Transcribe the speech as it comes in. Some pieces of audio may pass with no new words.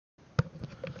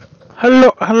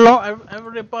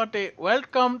Everybody.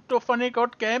 Welcome to Funny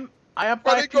God Game. I am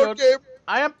Funny God Game.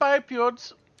 I am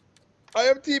Pipeods. I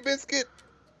am T-Biscuit.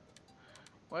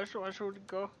 Where should we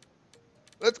go?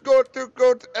 Let's go to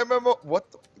MMO. What?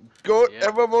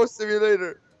 Yeah. MMO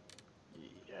Simulator.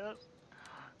 Yes.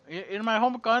 In my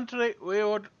home country, we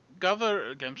would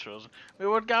gather games shows. We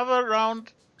would gather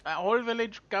around a whole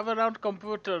village, gather around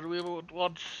computer. We would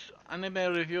watch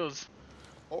anime reviews.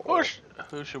 Oh.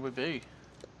 Who should we be?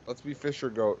 Let's be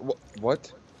Fisher Goat.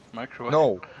 What? Microwave.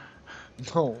 No.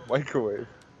 No, microwave.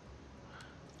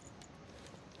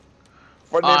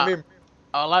 Funny meme.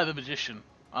 I like the magician.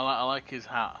 I like his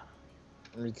hat.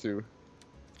 Me too.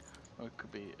 Or it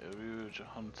could be a Rouge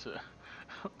Hunter.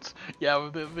 Yeah,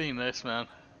 we've been this, man.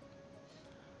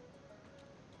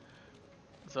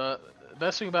 So, the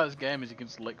best thing about this game is you can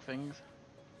just lick things.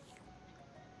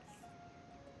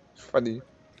 Funny.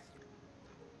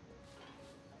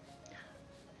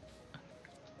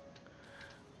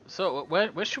 So,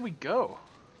 where should we go?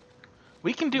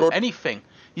 We can do anything.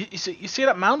 You see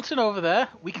that mountain over there?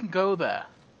 We can go there.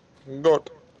 Goat.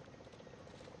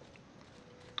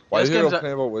 Why This are you game's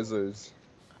playing about wizards?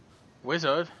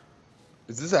 Wizard?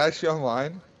 Is this actually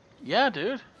online? Yeah,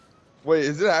 dude. Wait,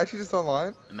 is it actually just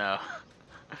online? No.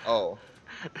 Oh.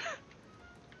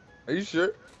 Are you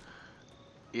sure?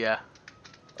 Yeah.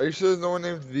 Are you sure there's no one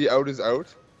named The Out is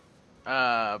Out?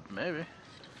 Maybe.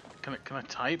 Can I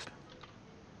type?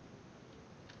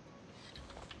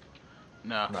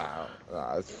 No.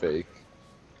 Nah, it's fake.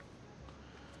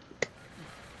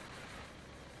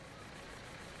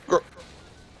 Go.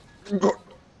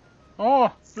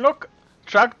 Oh, look!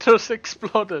 Tractors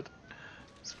exploded.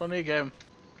 It's a funny game.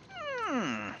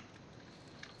 Hmm.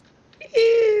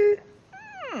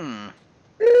 Hmm.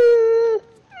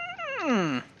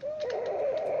 Hmm.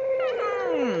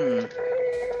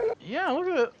 Yeah, look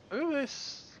at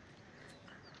this.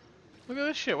 Look at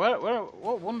this shit. What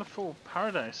wonderful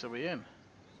paradise are we in?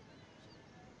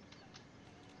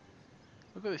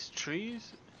 Look at these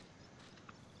trees.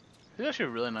 It's actually a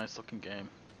really nice looking game.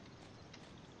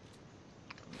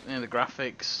 The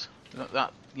graphics,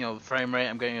 that the frame rate.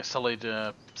 I'm getting a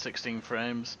solid 16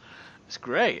 frames. It's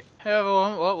great. Hey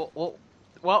everyone,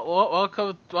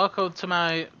 welcome to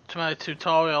my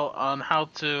tutorial on how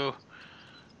to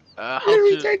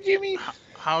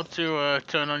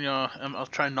turn on your. I'll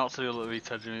try not to do a little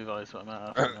retard Jimmy voice, but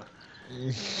I might.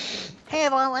 Hey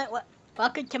everyone,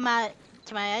 welcome to my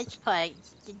Let's Play.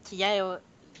 Today,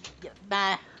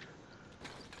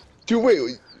 Dude,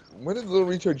 wait. When did little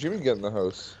retard Jimmy get in the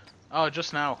house? Oh,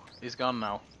 just now. He's gone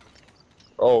now.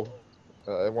 Oh,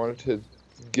 I wanted to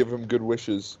give him good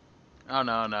wishes. Oh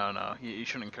no. You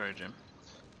shouldn't encourage him.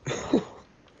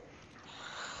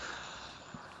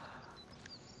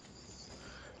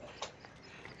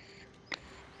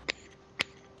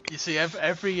 You see,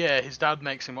 every year his dad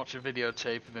makes him watch a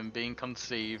videotape of him being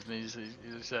conceived, and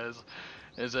he says,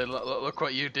 look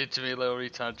what you did to me, little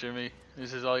retard Jimmy.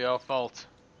 This is all your fault.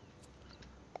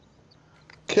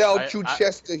 Cal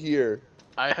Chester here.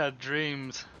 I had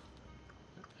dreams,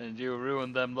 and you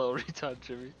ruined them, little retard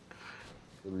Jimmy.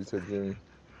 Little retard Jimmy.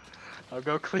 I'll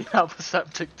go clean out the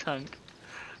septic tank.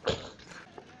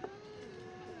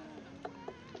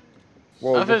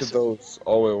 Whoa, look at those.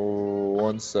 Oh, wait,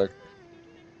 1 sec.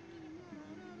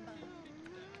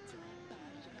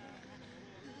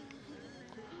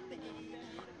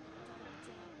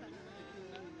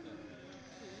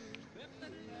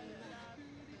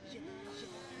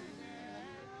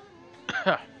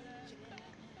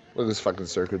 Look at this fucking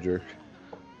circle jerk.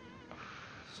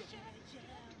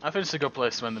 I think it's a good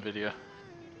place to end the video.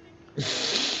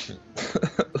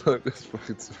 Look at this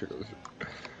fucking circle jerk.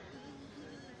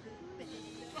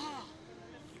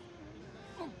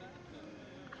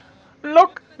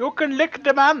 Look! You can lick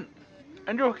the man!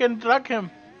 And you can drag him.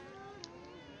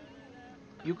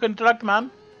 You can drag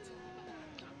man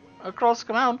across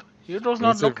ground. He does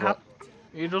not look happy.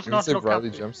 He does not look happy.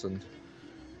 Jemson.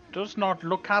 Does not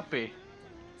look happy.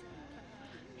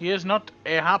 He is not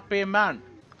a happy man.